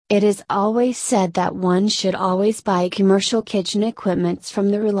It is always said that one should always buy commercial kitchen equipment from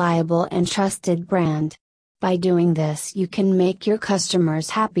the reliable and trusted brand. By doing this, you can make your customers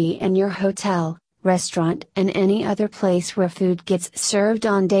happy in your hotel, restaurant, and any other place where food gets served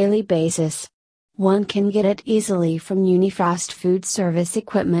on daily basis. One can get it easily from Unifrost food service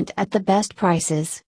equipment at the best prices.